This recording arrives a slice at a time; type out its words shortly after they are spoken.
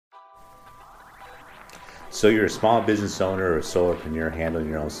So you're a small business owner or a solopreneur handling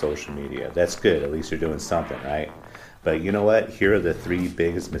your own social media. That's good. At least you're doing something, right? But you know what? Here are the three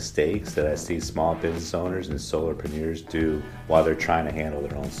biggest mistakes that I see small business owners and solopreneurs do while they're trying to handle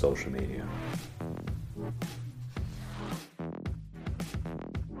their own social media.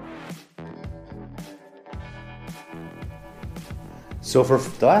 So for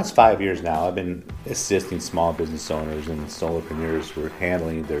the last 5 years now, I've been assisting small business owners and solopreneurs who are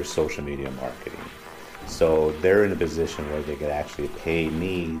handling their social media marketing. So they're in a position where they could actually pay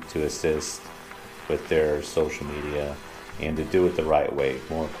me to assist with their social media and to do it the right way.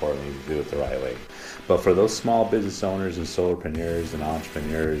 More importantly, to do it the right way. But for those small business owners and solopreneurs and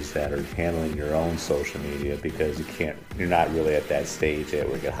entrepreneurs that are handling your own social media because you're not really at that stage yet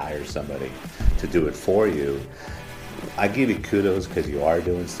where you can hire somebody to do it for you, I give you kudos because you are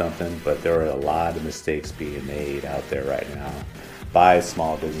doing something, but there are a lot of mistakes being made out there right now by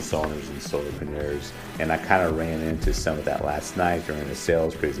small business owners and solopreneurs. And I kind of ran into some of that last night during a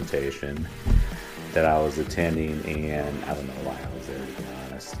sales presentation that I was attending, and I don't know why I was there, to be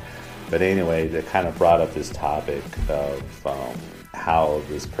honest. But anyway, they kind of brought up this topic of how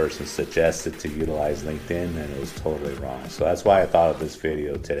this person suggested to utilize LinkedIn, and it was totally wrong. So that's why I thought of this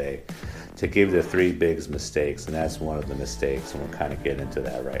video today, to give the three biggest mistakes, and that's one of the mistakes, and we'll kind of get into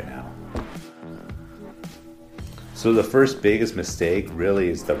that right now. So the first biggest mistake really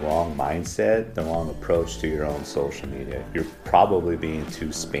is the wrong mindset, the wrong approach to your own social media. You're probably being too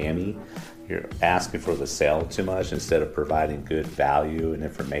spammy. You're asking for the sale too much instead of providing good value and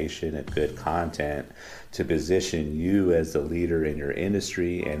information and good content to position you as the leader in your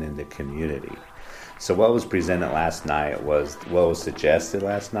industry and in the community. So what was presented last night was, what was suggested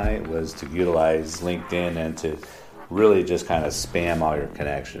last night was to utilize LinkedIn and to really just kind of spam all your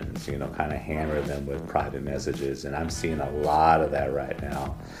connections, kind of hammer them with private messages. And I'm seeing a lot of that right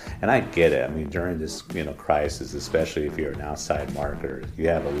now. And I get it. I mean, during this, crisis, especially if you're an outside marketer, you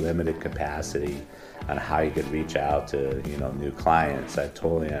have a limited capacity on how you could reach out to, new clients. I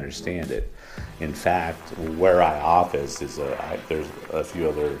totally understand it. In fact, where I office is there's a few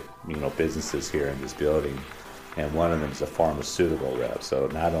other, businesses here in this building. And one of them is a pharmaceutical rep. So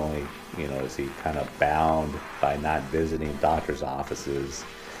not only, is he kind of bound by not visiting doctor's offices,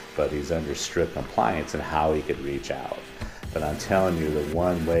 but he's under strict compliance in how he could reach out. But I'm telling you, the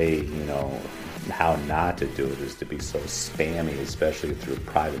one way, how not to do it is to be so spammy, especially through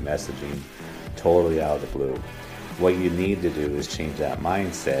private messaging, totally out of the blue. What you need to do is change that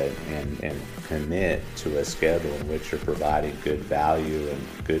mindset and commit to a schedule in which you're providing good value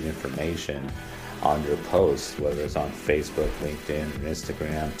and good information on your posts, whether it's on Facebook, LinkedIn, or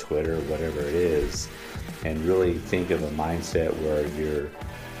Instagram, Twitter, whatever it is, and really think of a mindset where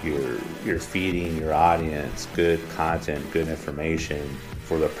you're feeding your audience good content, good information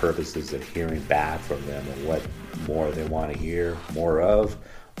for the purposes of hearing back from them and what more they want to hear more of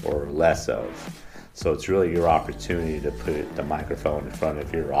or less of. So it's really your opportunity to put the microphone in front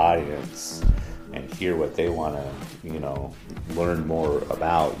of your audience and hear what they want to, learn more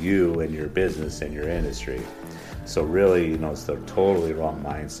about you and your business and your industry. So really, it's the totally wrong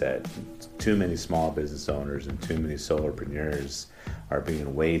mindset. Too many small business owners and too many solopreneurs are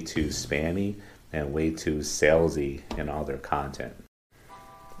being way too spammy and way too salesy in all their content.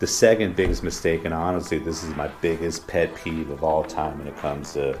 The second biggest mistake, and honestly, this is my biggest pet peeve of all time when it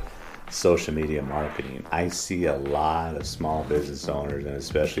comes to social media marketing. I see a lot of small business owners and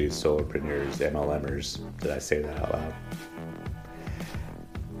especially solopreneurs, MLMers, did I say that out loud?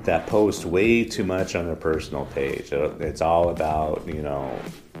 That post way too much on their personal page. It's all about,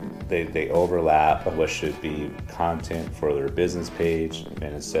 they overlap what should be content for their business page,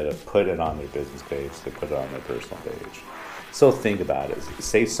 and instead of put it on their business page, they put it on their personal page. So think about it.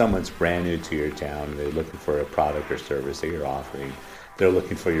 Say someone's brand new to your town and they're looking for a product or service that you're offering. They're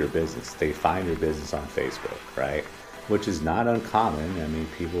looking for your business. They find your business on Facebook, right? Which is not uncommon. I mean,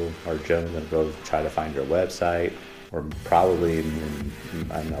 people are generally going to go try to find your website, or probably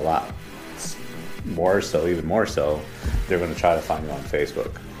and a lot more so, even more so, they're going to try to find you on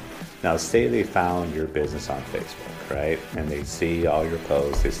Facebook. Now, say they found your business on Facebook, right? And they see all your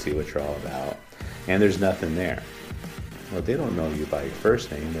posts, they see what you're all about, and there's nothing there. Well, they don't know you by your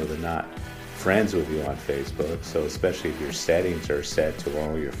first name, or they're not friends with you on Facebook. So especially if your settings are set to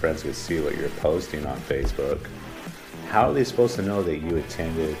only your friends can see what you're posting on Facebook, how are they supposed to know that you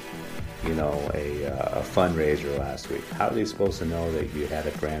attended, a fundraiser last week? How are they supposed to know that you had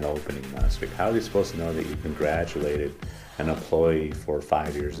a grand opening last week? How are they supposed to know that you congratulated an employee for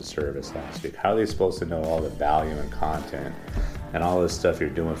 5 years of service last week? How are they supposed to know all the value and content and all this stuff you're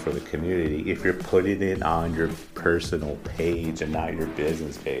doing for the community if you're putting it on your personal page and not your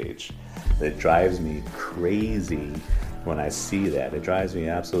business page. It drives me crazy when I see that. It drives me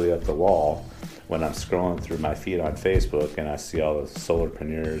absolutely up the wall when I'm scrolling through my feed on Facebook and I see all the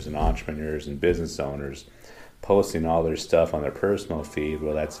solopreneurs and entrepreneurs and business owners posting all their stuff on their personal feed.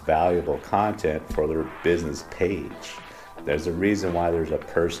 Well, that's valuable content for their business page. There's a reason why there's a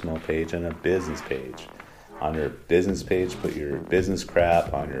personal page and a business page. On your business page, put your business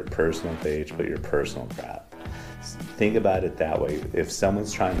crap. On your personal page, put your personal crap. Think about it that way. If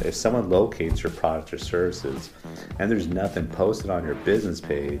someone locates your product or services and there's nothing posted on your business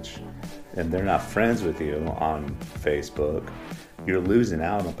page and they're not friends with you on Facebook, you're losing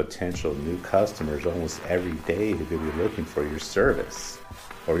out on potential new customers almost every day who could be looking for your service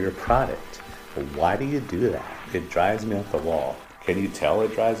or your product. But why do you do that? It drives me up the wall. Can you tell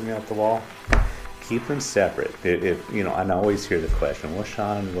it drives me up the wall? Keep them separate. And I always hear the question, well,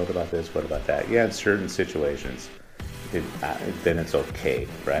 Sean, what about this? What about that? Yeah, in certain situations, then it's okay,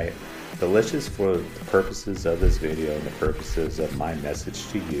 right? But let's just, for the purposes of this video and the purposes of my message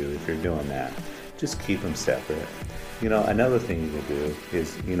to you, if you're doing that, just keep them separate. Another thing you can do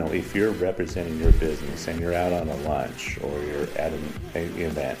is, if you're representing your business and you're out on a lunch or you're at an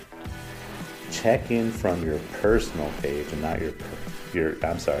event, check in from your personal page and not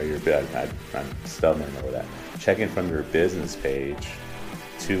I'm stumbling over that. Check in from your business page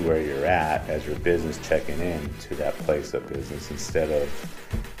to where you're at as your business checking in to that place of business instead of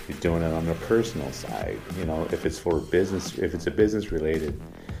you doing it on the personal side. If it's for business, if it's a business related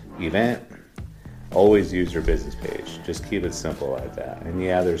event, always use your business page. Just keep it simple like that. And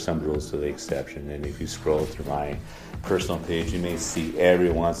yeah, there's some rules to the exception. And if you scroll through my personal page, you may see every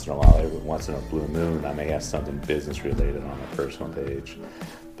once in a blue moon, I may have something business related on my personal page.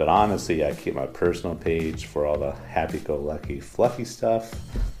 But honestly, I keep my personal page for all the happy-go-lucky, fluffy stuff.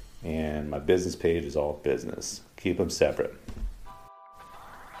 And my business page is all business. Keep them separate.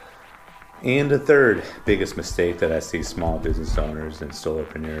 And the third biggest mistake that I see small business owners and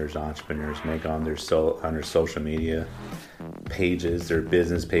solopreneurs, entrepreneurs make on their social media pages, their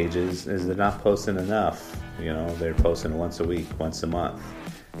business pages, is they're not posting enough. They're posting once a week, once a month.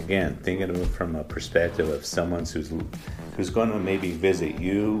 Again, thinking of it from a perspective of someone who's going to maybe visit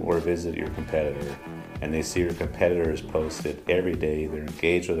you or visit your competitor, and they see your competitor is posted every day. They're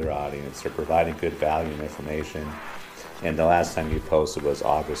engaged with their audience. They're providing good value and information. And the last time you posted was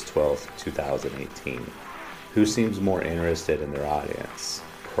August 12th, 2018. Who seems more interested in their audience?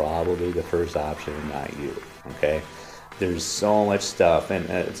 Probably the first option, not you, okay? There's so much stuff, and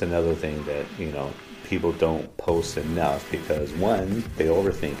it's another thing that, people don't post enough because, one, they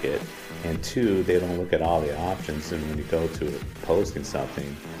overthink it, and two, they don't look at all the options and when you go to posting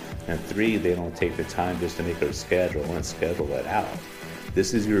something, and three, they don't take the time just to make a schedule and schedule it out.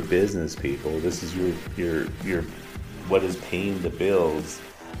 This is your business, people. This is your what is paying the bills,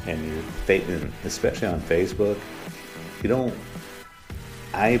 and especially on Facebook,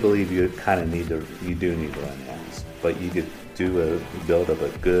 I believe you do need to run ads, but you could build up a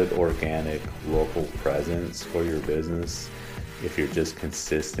good organic local presence for your business if you're just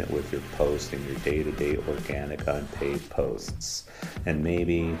consistent with your posting, your day-to-day organic unpaid posts. And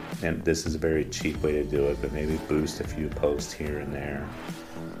this is a very cheap way to do it, but maybe boost a few posts here and there.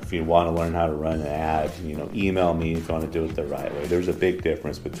 If you want to learn how to run an ad, email me if you want to do it the right way. There's a big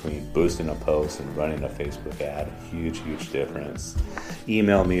difference between boosting a post and running a Facebook ad. Huge, huge difference.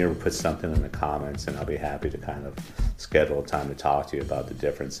 Email me or put something in the comments and I'll be happy to kind of schedule a time to talk to you about the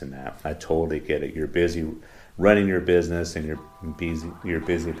difference in that. I totally get it. You're busy running your business and you're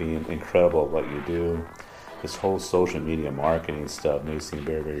busy being incredible at what you do. This whole social media marketing stuff may seem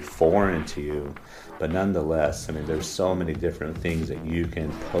very, very foreign to you, but nonetheless, there's so many different things that you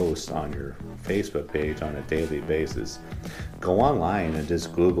can post on your Facebook page on a daily basis. Go online and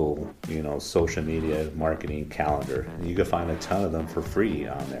just Google, social media marketing calendar. You can find a ton of them for free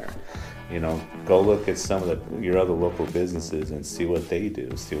on there. Go look at some of your other local businesses and see what they do.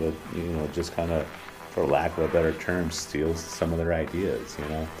 See what, just kind of, for lack of a better term, steal some of their ideas,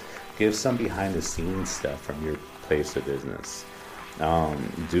 Give some behind the scenes stuff from your place of business.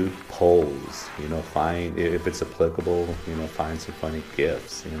 Do polls, find, if it's applicable, find some funny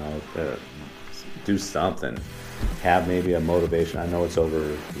gifts, do something. Have maybe a motivation. I know it's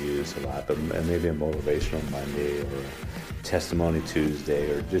overused a lot, but maybe a motivational Monday or a testimony Tuesday,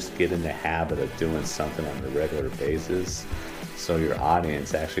 or just get in the habit of doing something on a regular basis so your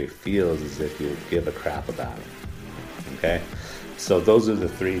audience actually feels as if you give a crap about it. Okay? So those are the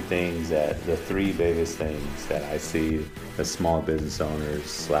three biggest things that I see as small business owners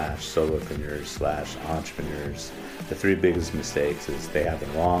slash solopreneurs slash entrepreneurs. The three biggest mistakes is they have the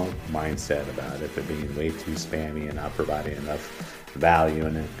wrong mindset about it. They're being way too spammy and not providing enough value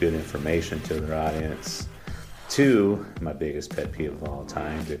and good information to their audience. Two, my biggest pet peeve of all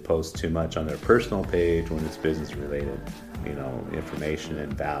time, they post too much on their personal page when it's business related, information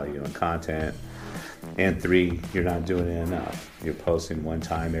and value and content. And three, you're not doing it enough. You're posting one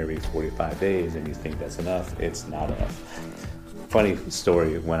time every 45 days and you think that's enough. It's not enough. Funny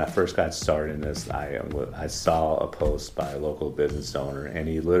story, when I first got started in this, I saw a post by a local business owner and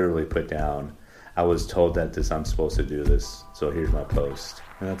he literally put down, I was told that I'm supposed to do this, so here's my post.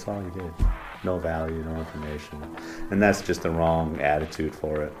 And that's all he did. No value, no information. And that's just the wrong attitude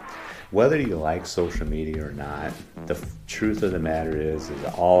for it. Whether you like social media or not, the truth of the matter is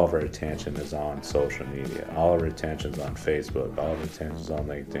that all of our attention is on social media. All of our attention is on Facebook. All of our attention is on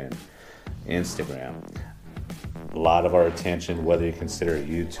LinkedIn, Instagram. A lot of our attention, whether you consider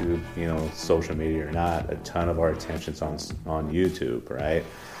YouTube, social media or not, a ton of our attention is on YouTube, right?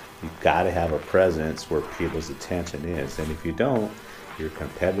 You've got to have a presence where people's attention is. And if you don't, your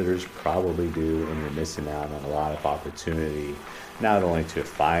competitors probably do, and you're missing out on a lot of opportunity, not only to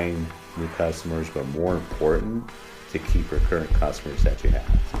find new customers, but more important, to keep your current customers that you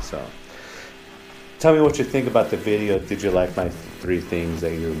have. So tell me what you think about the video. Did you like my three things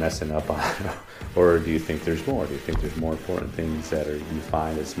that you're messing up on? Or do you think there's more? Do you think there's more important things that you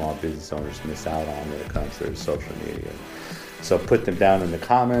find that small business owners miss out on when it comes to their social media? So put them down in the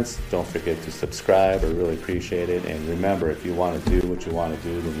comments. Don't forget to subscribe. I really appreciate it. And remember, if you want to do what you want to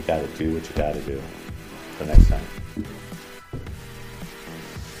do, then you got to do what you got to do. Until next time.